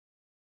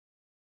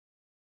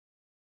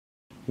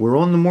We're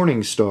on the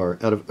Morning Star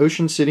out of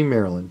Ocean City,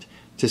 Maryland,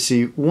 to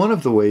see one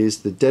of the ways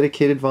that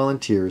dedicated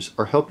volunteers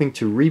are helping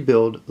to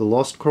rebuild the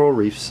lost coral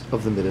reefs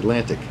of the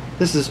mid-Atlantic.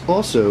 This is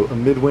also a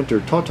midwinter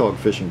tautog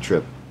fishing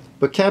trip,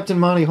 but Captain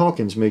Monty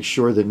Hawkins makes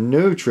sure that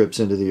no trips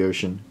into the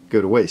ocean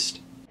go to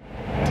waste.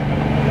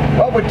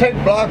 Well, we take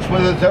blocks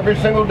with us every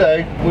single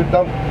day. We've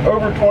dumped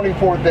over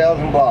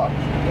 24,000 blocks.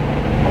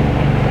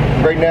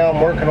 Right now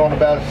I'm working on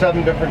about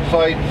 7 different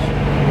sites.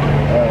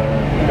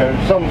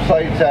 Some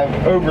sites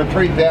have over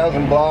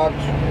 3,000 blocks.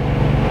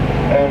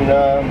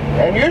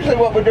 And usually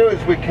what we do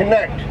is we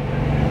connect.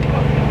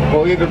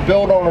 We'll either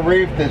build on a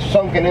reef that's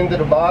sunken into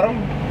the bottom,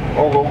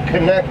 or we'll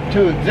connect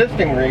 2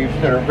 existing reefs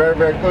that are very,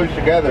 very close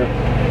together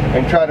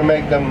and try to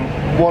make them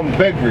one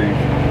big reef.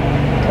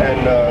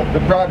 And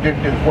the project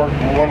is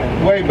working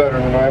way better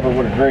than I ever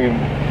would have dreamed.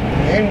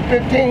 In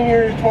 15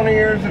 years, 20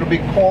 years, it'll be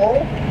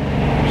coral,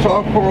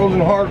 soft corals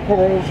and hard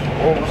corals.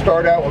 We'll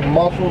start out with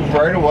mussels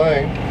right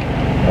away.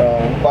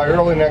 By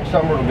early next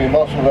summer, it'll be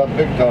muscled up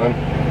big time.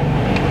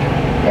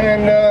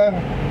 And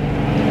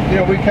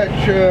we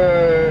catch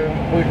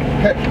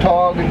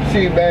tog and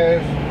sea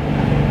bass,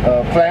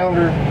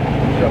 flounder.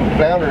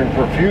 Flounder in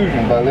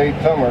profusion by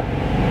late summer.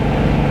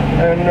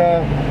 And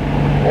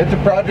it's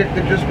a project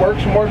that just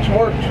works and works and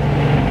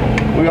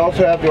works. We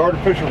also have the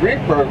artificial reef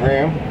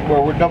program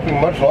where we're dumping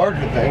much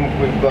larger things.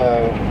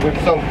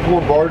 We've sunk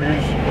 4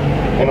 barges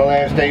in the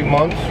last 8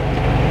 months.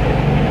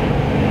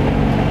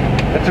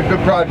 It's a good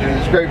project.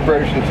 It's great for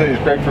Ocean City.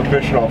 It's great for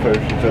fishing off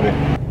Ocean City.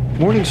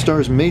 Morning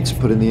Star's mates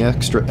put in the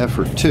extra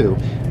effort too,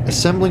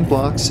 assembling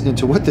blocks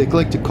into what they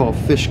like to call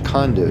fish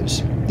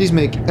condos. These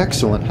make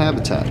excellent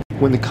habitat.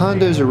 When the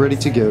condos are ready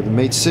to go, the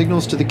mate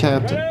signals to the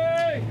captain.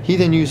 He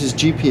then uses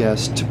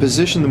GPS to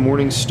position the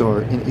Morning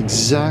Star in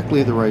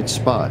exactly the right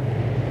spot.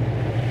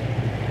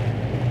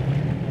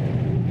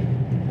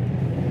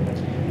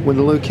 When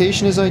the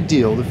location is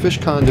ideal, the fish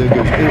condo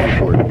goes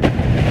overboard.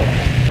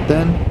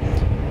 Then,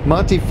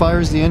 Monty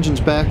fires the engines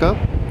back up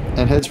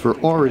and heads for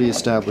already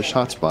established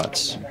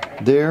hotspots.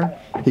 There,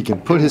 he can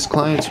put his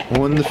clients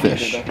on the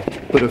fish.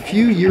 But a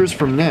few years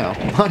from now,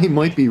 Monty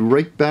might be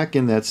right back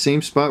in that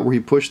same spot where he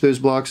pushed those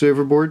blocks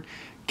overboard,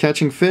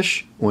 catching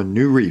fish on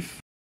new reef.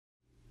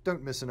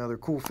 Don't miss another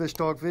cool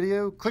FishTalk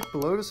video. Click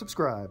below to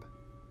subscribe.